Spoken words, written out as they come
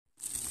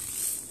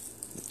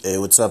Hey,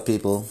 what's up,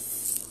 people?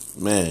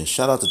 Man,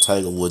 shout out to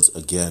Tiger Woods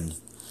again.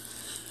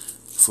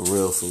 For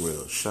real, for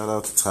real. Shout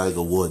out to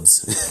Tiger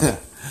Woods.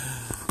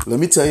 Let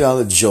me tell y'all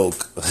a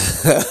joke.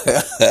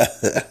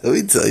 Let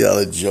me tell y'all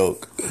a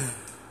joke.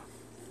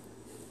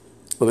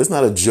 Well, it's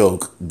not a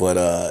joke, but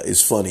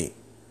it's funny.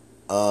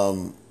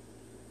 So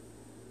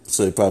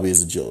it probably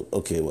is a joke.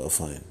 Okay, well,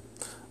 fine.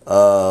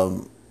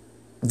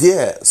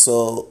 Yeah,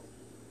 so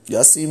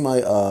y'all see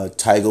my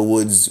Tiger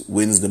Woods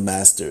wins the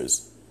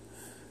Masters.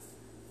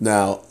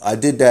 Now, I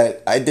did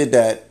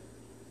that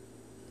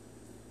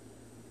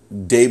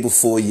day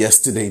before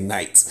yesterday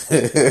night.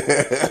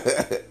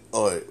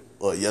 or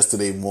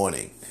yesterday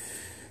morning.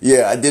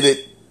 Yeah, I did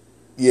it.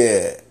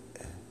 Yeah.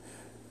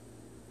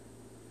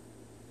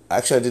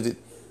 Actually, I did it.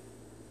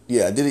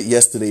 Yeah, I did it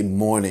yesterday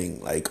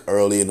morning, like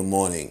early in the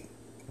morning,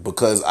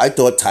 because I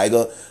thought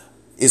Tiger.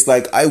 It's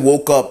like I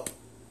woke up.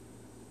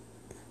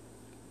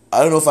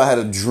 I don't know if I had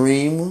a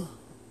dream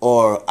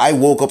or I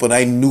woke up and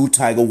I knew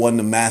Tiger won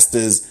the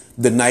Masters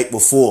the night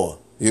before.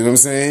 You know what I'm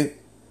saying?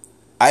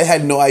 I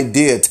had no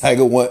idea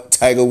Tiger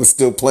was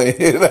still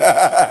playing. Yeah,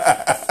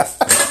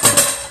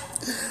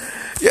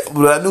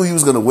 but I knew he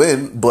was gonna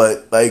win.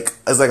 But like,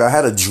 it's like I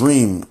had a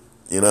dream.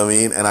 You know what I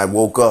mean? And I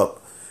woke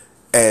up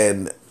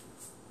and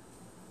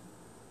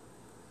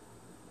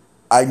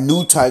I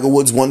knew Tiger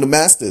Woods won the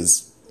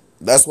Masters.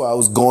 That's why I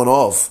was going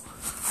off.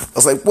 I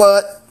was like,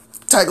 what?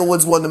 Tiger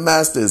Woods won the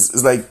Masters.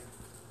 It's like,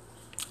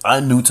 I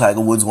knew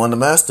Tiger Woods won the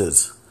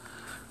Masters.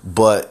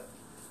 But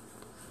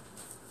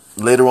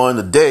later on in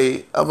the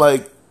day, I'm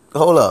like,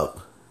 hold up.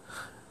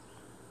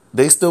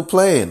 They still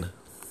playing.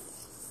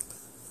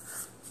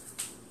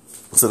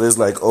 So there's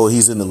like, oh,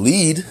 he's in the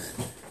lead.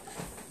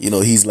 You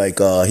know, he's like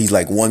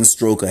one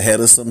stroke ahead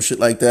or some shit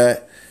like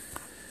that.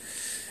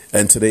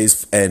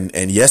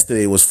 And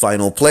yesterday was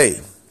final play.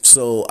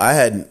 So I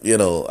had,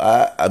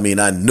 I mean,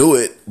 I knew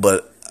it,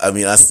 but I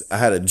mean, I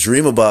had a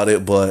dream about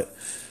it, but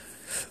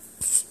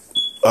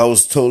I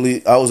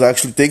was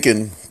actually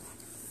thinking,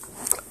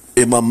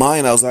 in my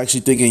mind, I was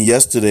actually thinking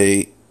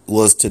yesterday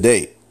was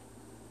today.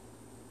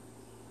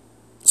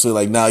 So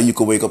like now you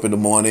could wake up in the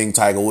morning,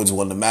 Tiger Woods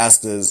won the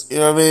Masters. You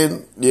know what I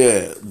mean?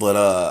 Yeah,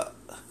 but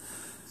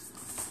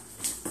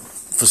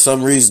for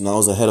some reason I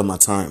was ahead of my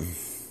time.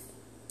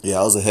 Yeah,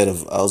 I was ahead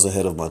of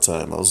my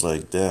time. I was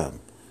like, damn.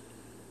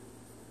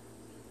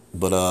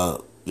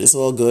 But it's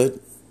all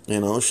good.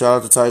 Shout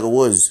out to Tiger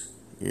Woods,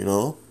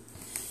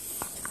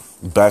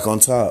 back on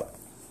top.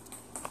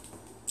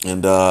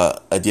 And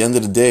at the end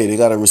of the day, they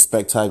gotta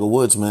respect Tiger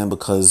Woods, man,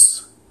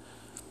 because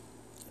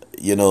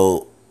in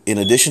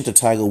addition to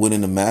Tiger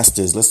winning the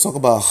Masters, let's talk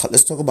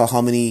about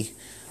how many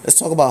what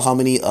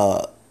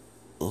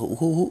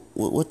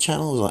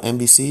channel was on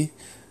NBC?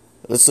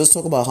 Let's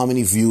talk about how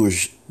many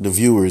viewers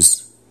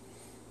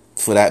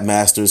for that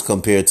Masters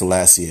compared to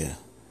last year.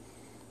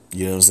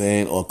 You know what I'm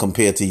saying? Or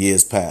compared to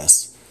years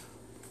past.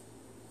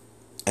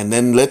 And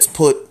then let's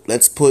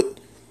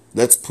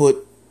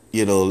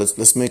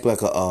make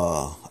like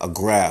a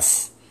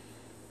graph,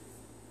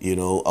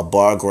 a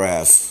bar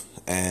graph,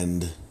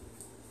 and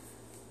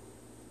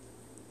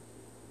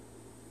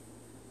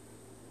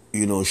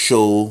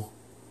show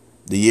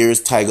the years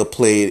Tiger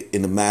played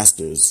in the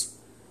Masters,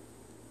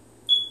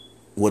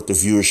 what the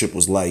viewership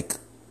was like.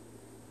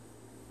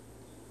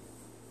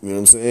 You know what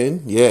I'm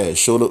saying? Yeah,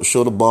 show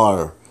the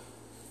bar,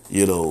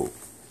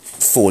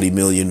 40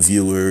 million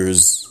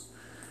viewers.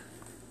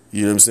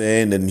 You know what I'm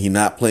saying? And he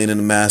not playing in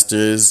the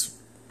Masters,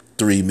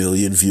 3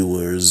 million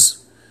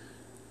viewers.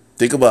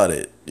 Think about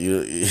it.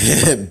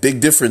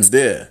 Big difference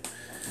there.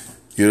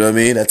 You know what I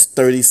mean? That's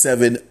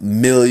 37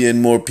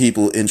 million more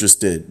people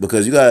interested,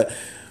 because you got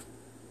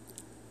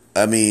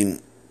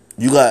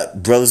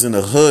brothers in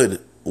the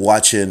hood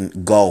watching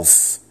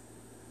golf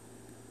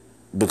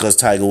because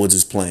Tiger Woods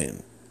is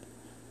playing.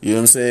 You know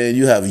what I'm saying?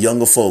 You have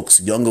younger folks,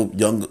 younger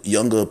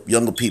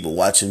people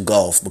watching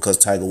golf because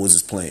Tiger Woods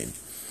is playing.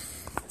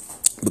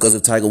 Because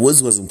if Tiger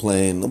Woods wasn't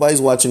playing, nobody's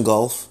watching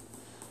golf.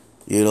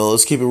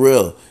 Let's keep it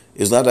real.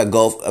 It's not that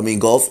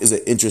golf is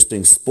an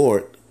interesting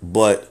sport,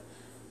 but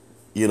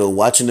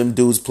watching them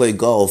dudes play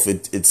golf,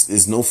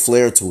 it's no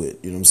flair to it.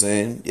 You know what I'm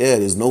saying? Yeah,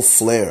 there's no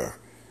flair.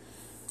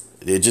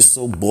 They're just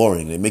so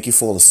boring. They make you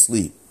fall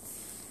asleep.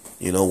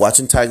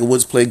 Watching Tiger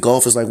Woods play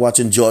golf is like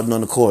watching Jordan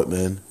on the court,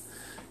 man.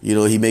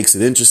 He makes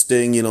it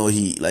interesting.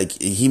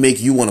 He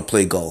make you want to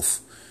play golf.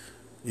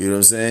 You know what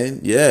I'm saying?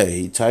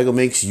 Yeah, Tiger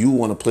makes you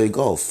want to play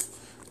golf.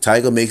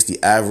 Tiger makes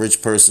the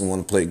average person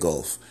want to play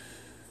golf.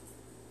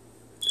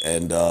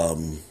 And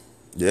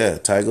yeah,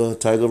 Tiger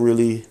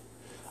really.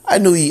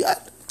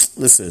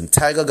 Listen,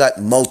 Tiger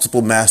got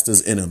multiple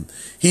Masters in him.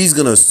 He's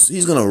gonna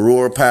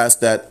roar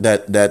past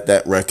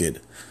that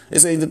record.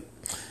 This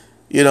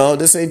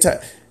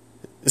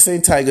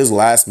ain't Tiger's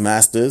last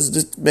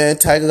Masters.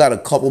 Tiger got a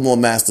couple more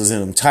Masters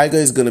in him. Tiger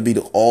is gonna be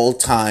the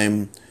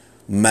all-time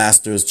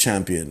Masters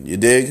champion. You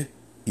dig?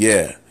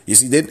 Yeah. You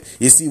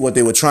see what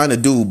they were trying to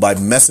do by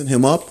messing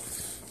him up?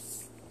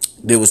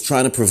 They was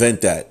trying to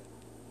prevent that.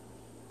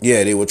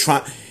 Yeah, they were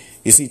trying.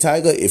 You see,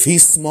 Tiger, if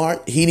he's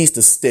smart, he needs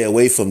to stay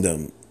away from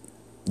them.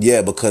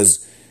 Yeah,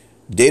 because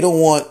they don't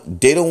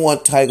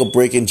want Tiger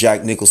breaking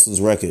Jack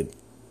Nicholson's record.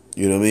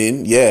 You know what I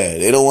mean? Yeah,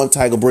 they don't want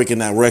Tiger breaking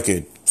that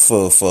record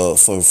for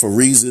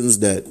reasons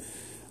that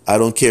I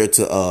don't care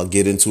to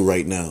get into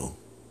right now.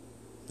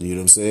 You know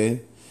what I'm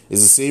saying?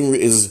 It's the same.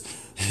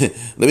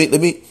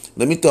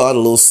 Let me throw out a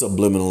little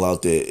subliminal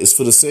out there. It's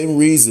for the same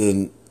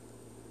reason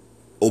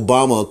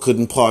Obama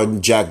couldn't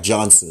pardon Jack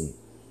Johnson.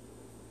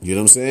 You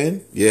know what I'm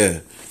saying?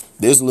 Yeah.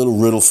 There's a little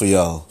riddle for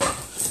y'all.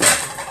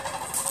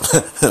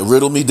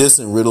 Riddle me this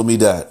and riddle me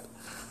that.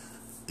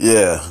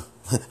 Yeah.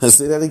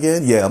 Say that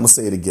again? Yeah, I'm going to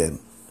say it again.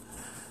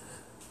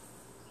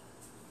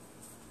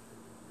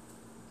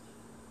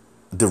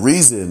 The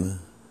reason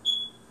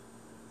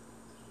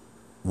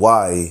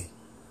why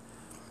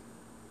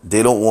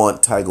they don't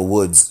want Tiger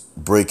Woods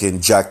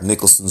breaking Jack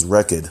Nicholson's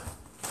record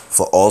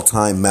for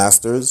all-time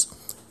Masters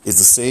is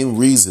the same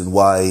reason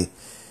why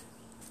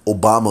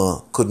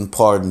Obama couldn't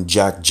pardon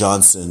Jack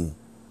Johnson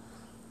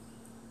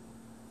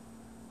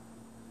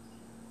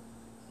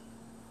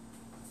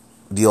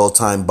the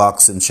all-time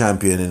boxing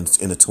champion in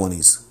the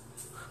 20s.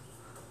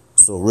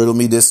 So riddle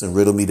me this and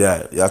riddle me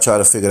that. Y'all try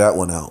to figure that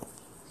one out.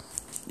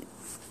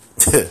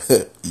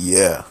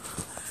 Yeah.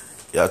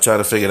 Y'all try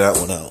to figure that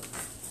one out.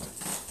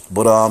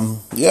 But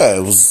yeah,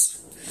 it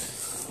was.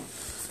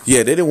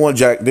 Yeah, they didn't want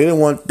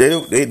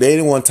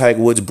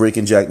Tiger Woods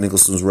breaking Jack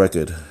Nicholson's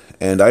record,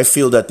 and I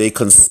feel that they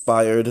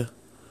conspired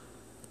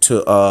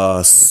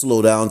to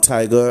slow down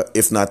Tiger,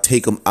 if not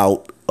take him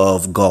out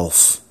of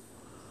golf,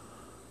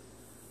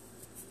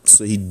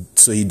 so he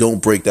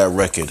don't break that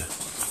record,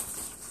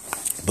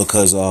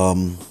 because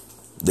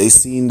they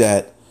seen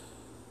that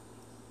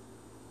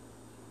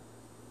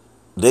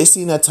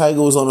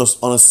Tiger was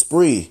on a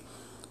spree,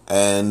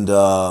 and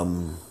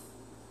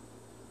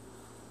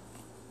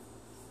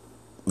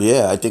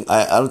yeah, I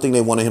don't think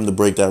they wanted him to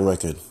break that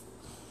record.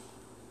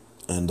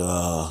 And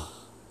I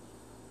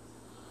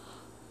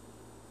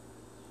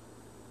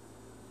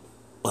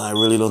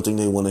really don't think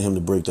they wanted him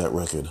to break that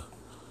record.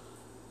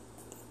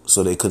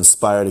 So they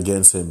conspired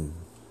against him.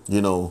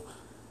 You know,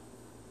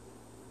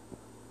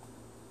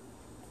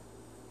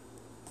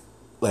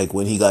 like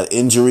when he got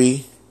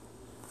injury,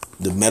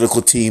 the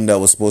medical team that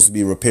was supposed to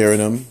be repairing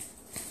him,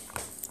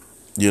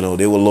 you know,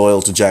 they were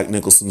loyal to Jack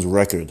Nicholson's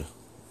record.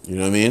 You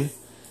know what I mean?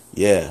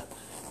 Yeah.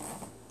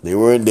 They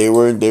weren't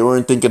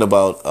thinking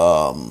about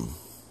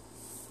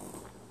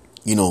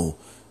you know,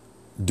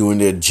 doing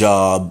their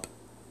job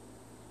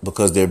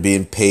because they're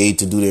being paid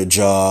to do their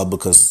job,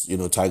 because, you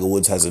know, Tiger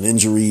Woods has an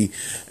injury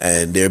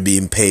and they're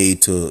being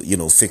paid to, you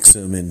know, fix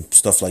him and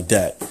stuff like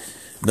that.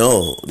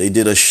 No, they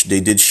did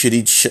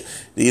shoddy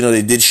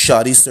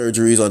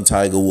surgeries on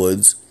Tiger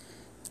Woods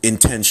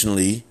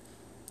intentionally,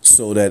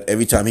 so that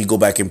every time he go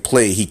back and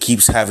play, he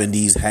keeps having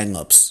these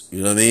hang-ups.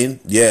 You know what I mean?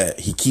 Yeah,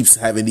 he keeps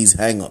having these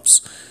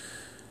hang-ups.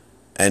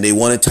 And they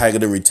wanted Tiger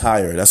to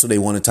retire. That's what they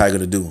wanted Tiger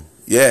to do.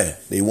 Yeah,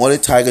 they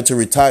wanted Tiger to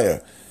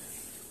retire.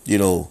 You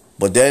know,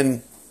 but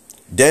then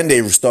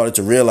they started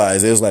to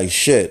realize, it was like,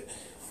 shit,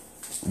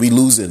 we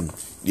losing.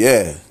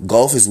 Yeah,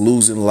 golf is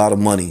losing a lot of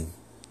money.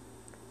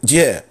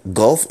 Yeah,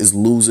 golf is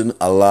losing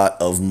a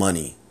lot of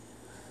money.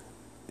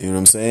 You know what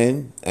I'm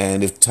saying?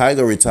 And if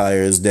Tiger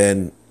retires,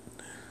 then,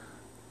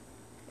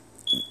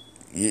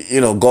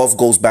 you know, golf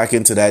goes back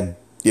into that,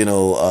 you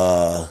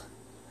know,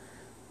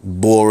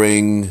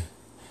 boring,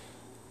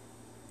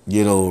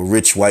 you know,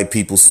 rich white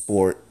people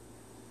sport.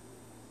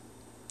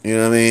 You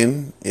know what I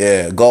mean?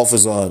 Yeah, golf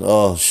is on.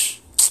 Oh,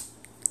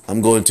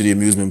 I'm going to the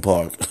amusement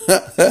park.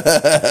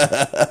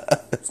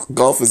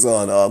 Golf is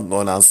on. Oh, I'm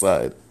going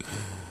outside.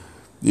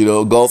 You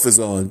know, golf is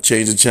on.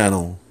 Change the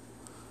channel.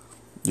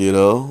 You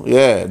know?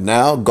 Yeah,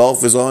 now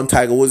golf is on.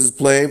 Tiger Woods is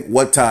playing.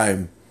 What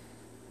time?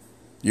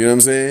 You know what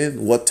I'm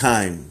saying? What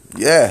time?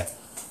 Yeah.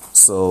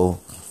 So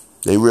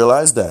they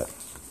realized that.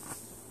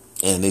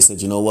 And they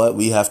said, you know what?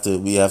 We have to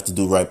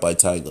do right by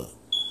Tiger.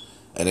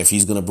 And if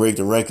he's going to break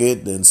the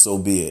record, then so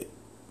be it.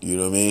 You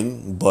know what I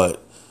mean?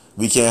 But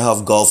we can't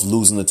have golf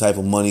losing the type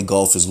of money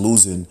golf is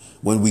losing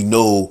when we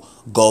know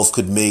golf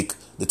could make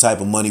the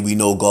type of money we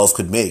know golf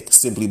could make,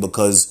 simply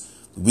because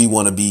we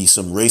want to be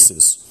some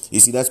racists. You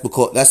see, that's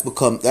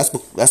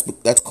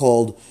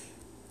called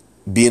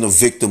being a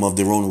victim of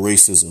their own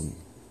racism.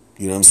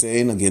 You know what I'm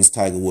saying? Against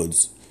Tiger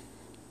Woods.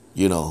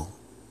 You know,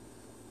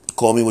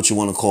 call me what you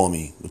want to call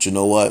me, but you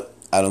know what?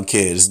 I don't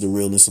care. This is the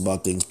Realness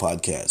About Things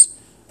podcast,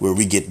 where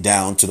we get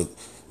down to the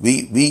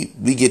we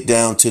get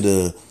down to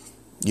the,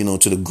 you know,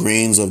 to the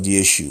grains of the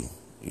issue.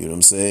 You know what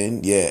I'm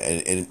saying?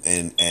 Yeah,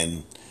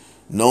 and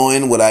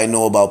knowing what I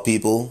know about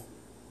people,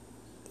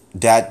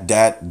 that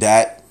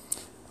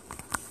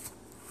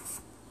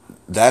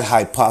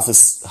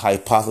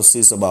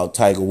hypothesis about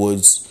Tiger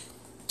Woods's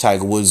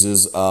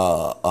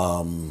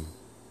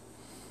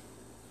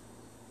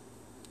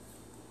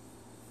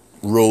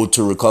road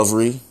to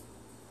recovery,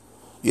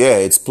 yeah,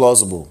 it's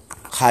plausible.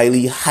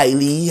 Highly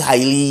plausible.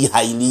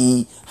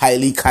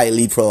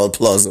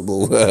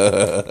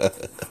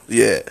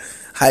 Yeah,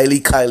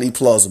 highly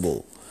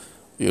plausible.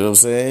 You know what I'm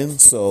saying?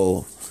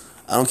 So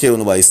I don't care what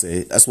nobody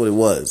say. That's what it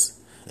was.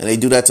 And they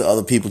do that to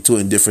other people too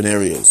in different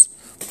areas.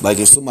 Like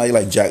if somebody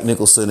like Jack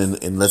Nicholson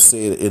and let's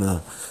say it in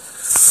a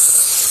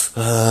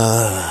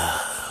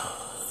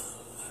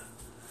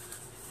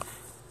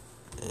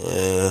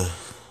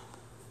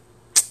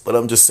but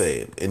I'm just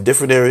saying, in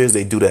different areas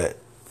they do that.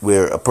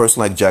 Where a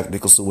person like Jack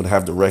Nicholson would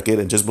have the record,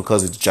 and just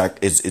because it's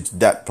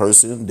that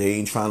person, they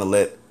ain't trying to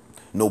let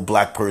no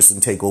black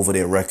person take over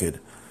their record.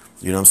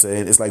 You know what I'm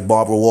saying? It's like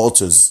Barbara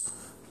Walters.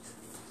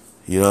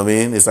 You know what I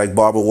mean? It's like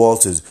Barbara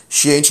Walters.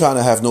 She ain't trying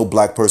to have no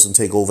black person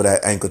take over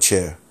that anchor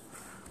chair.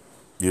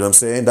 You know what I'm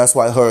saying? That's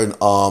why her and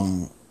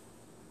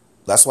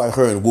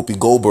Whoopi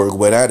Goldberg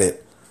went at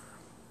it.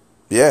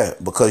 Yeah,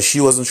 because she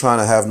wasn't trying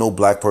to have no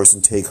black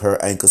person take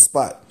her anchor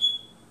spot.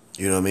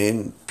 You know what I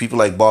mean? People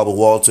like Barbara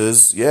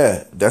Walters,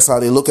 yeah, that's how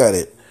they look at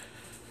it.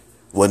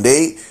 When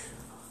they,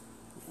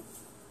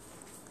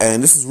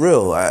 and this is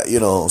real,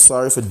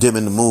 sorry for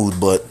dimming the mood,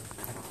 but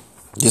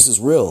this is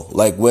real.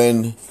 Like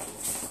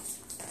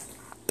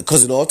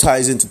because it all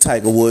ties into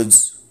Tiger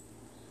Woods,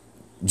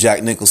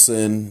 Jack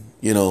Nicholson,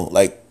 people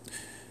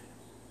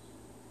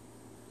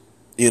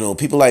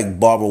like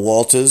Barbara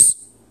Walters.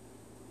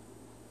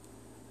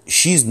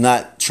 She's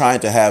not trying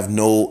to have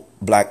no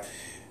black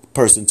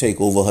person take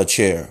over her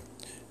chair.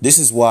 This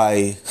is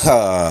why,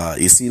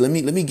 you see, let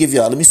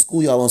me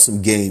school y'all on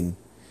some game.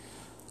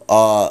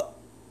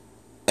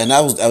 And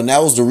that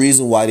was the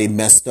reason why they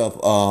messed up.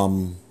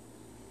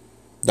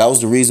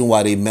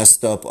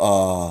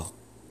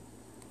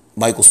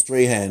 Michael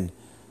Strahan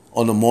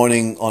on the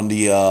morning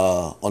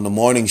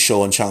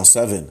show on Channel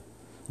 7,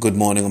 Good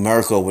Morning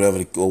America, or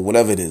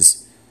whatever it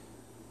is,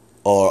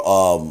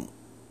 or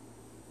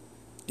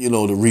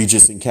the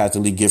Regis and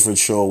Kathleen Lee Gifford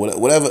show,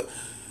 whatever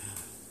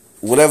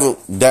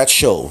that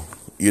show.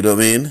 You know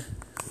what I mean?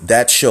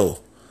 That show.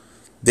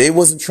 They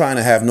wasn't trying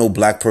to have no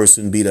black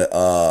person be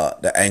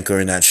the anchor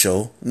in that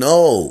show.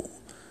 No.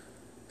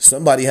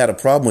 Somebody had a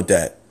problem with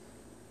that.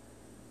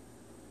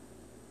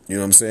 You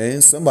know what I'm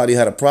saying? Somebody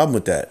had a problem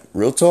with that.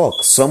 Real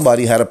talk.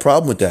 Somebody had a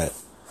problem with that.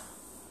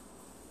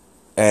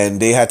 And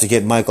they had to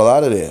get Michael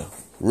out of there.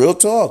 Real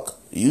talk.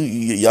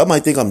 Y'all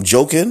might think I'm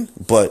joking,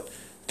 but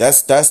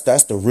that's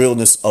the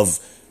realness of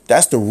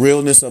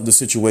the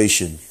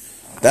situation.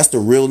 That's the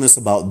realness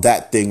about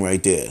that thing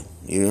right there.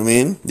 You know what I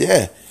mean?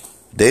 Yeah.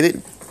 They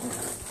didn't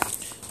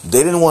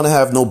want to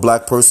have no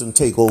black person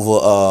take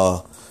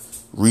over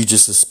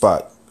Regis'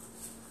 spot.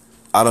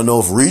 I don't know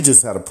if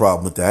Regis had a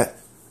problem with that.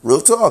 Real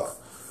talk.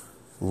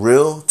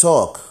 Real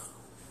talk.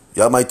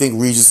 Y'all might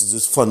think Regis is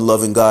this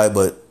fun-loving guy,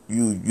 but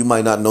you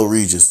might not know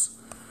Regis.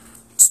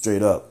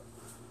 Straight up.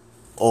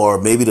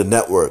 Or maybe the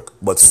network.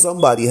 But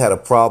somebody had a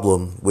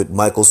problem with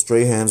Michael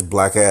Strahan's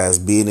black ass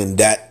being in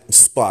that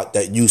spot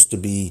that used to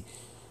be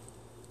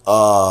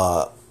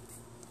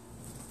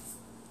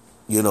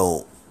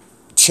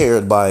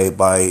chaired by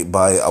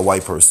a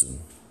white person.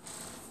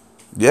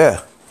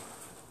 Yeah.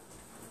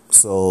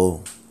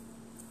 So,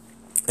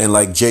 and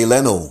like Jay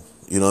Leno,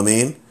 you know what I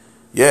mean?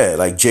 Yeah,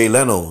 like Jay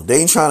Leno.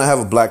 They ain't trying to have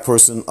a black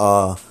person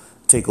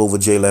take over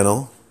Jay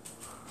Leno.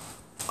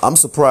 I'm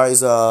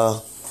surprised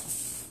that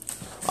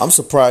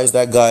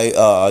guy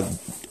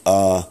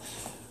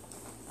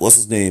what's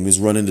his name is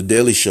running the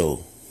Daily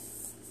Show.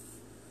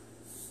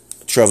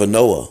 Trevor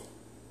Noah.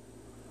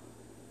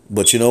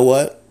 But you know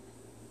what?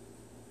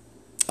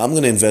 I'm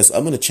going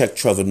to check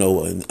Trevor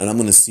Noah and I'm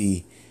going to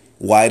see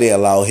why they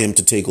allow him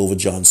to take over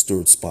Jon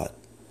Stewart's spot.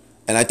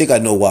 And I think I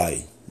know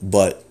why,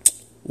 but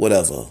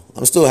whatever.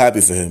 I'm still happy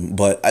for him,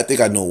 but I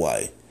think I know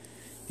why.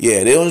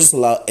 Yeah, they don't just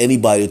allow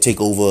anybody to take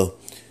over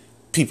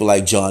people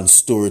like Jon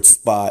Stewart's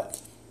spot,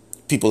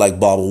 people like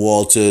Barbara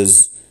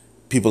Walters,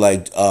 people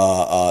like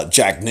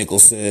Jack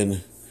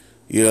Nicholson.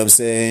 You know what I'm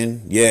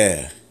saying?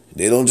 Yeah,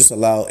 they don't just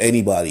allow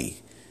anybody,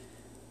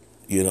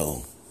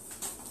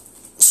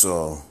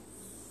 So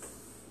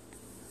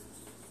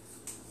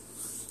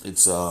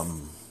it's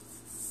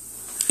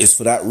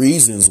for that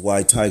reasons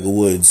why Tiger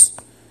Woods,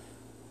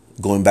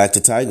 going back to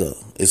Tiger,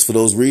 it's for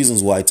those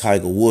reasons why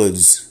Tiger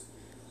Woods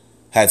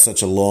had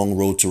such a long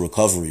road to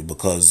recovery,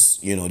 because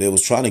they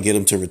was trying to get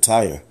him to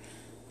retire,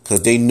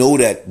 because they know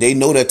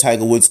that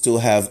Tiger Woods still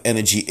have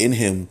energy in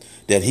him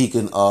that he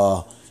can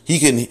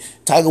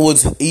Tiger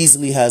Woods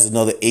easily has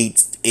another 8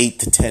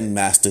 to 10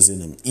 Masters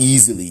in him,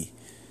 easily.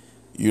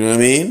 You know what I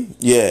mean?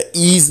 Yeah,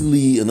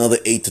 easily another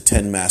 8 to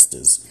 10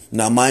 Masters.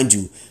 Now, mind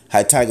you,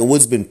 had Tiger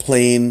Woods been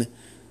playing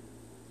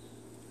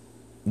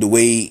the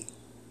way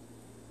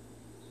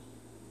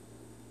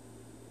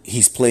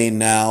he's playing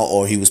now,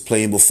 or he was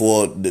playing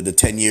before the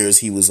 10 years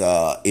he was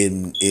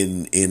in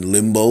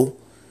limbo,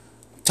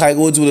 Tiger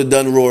Woods would have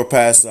done roar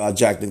past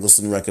Jack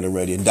Nicholson record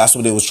already, and that's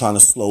what they was trying to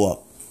slow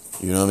up.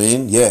 You know what I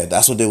mean? Yeah,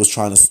 that's what they was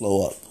trying to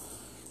slow up.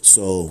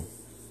 So,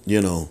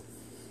 and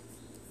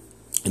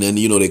then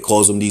they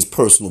cause him these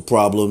personal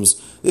problems.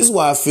 This is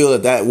why I feel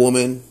that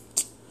woman,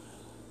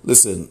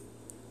 listen,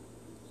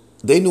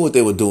 they knew what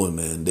they were doing,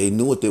 man. They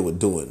knew what they were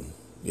doing.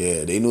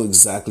 Yeah, they knew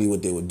exactly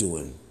what they were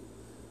doing.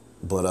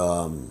 But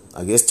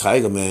I guess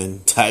Tiger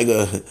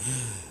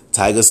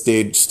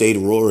stayed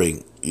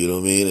roaring. You know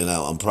what I mean? And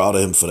I'm proud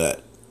of him for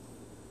that.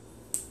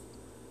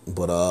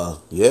 But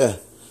yeah,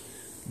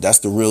 that's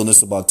the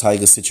realness about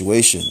Tiger's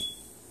situation.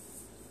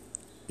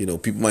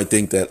 People might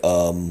think that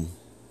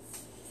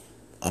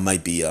I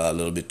might be a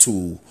little bit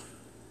too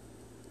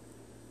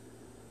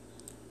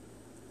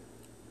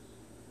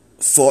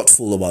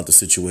thoughtful about the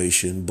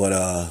situation,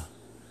 but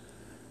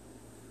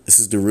this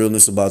is the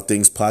Realness About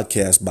Things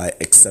podcast by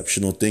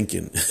Exceptional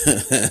Thinking.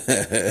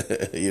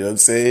 You know what I'm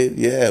saying?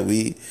 Yeah,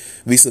 we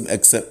some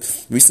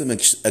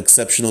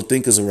exceptional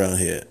thinkers around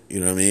here.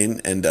 You know what I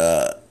mean? And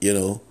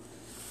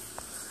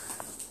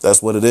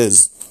that's what it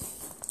is.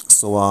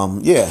 So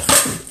yeah,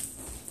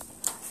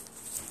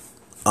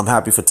 I'm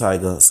happy for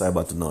Tiger. Sorry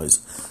about the noise.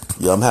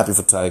 Yeah, I'm happy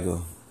for Tiger.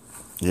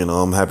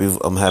 I'm happy.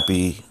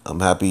 I'm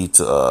happy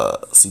to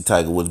see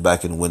Tiger Woods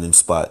back in the winning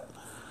spot.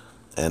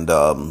 And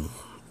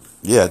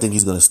yeah, I think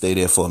he's gonna stay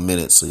there for a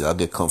minute, so y'all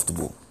get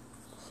comfortable.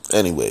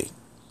 Anyway,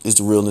 it's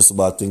the Realness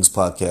About Things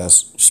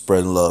podcast,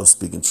 spreading love,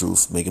 speaking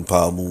truth, making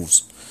power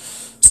moves.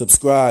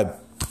 Subscribe.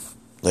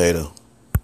 Later.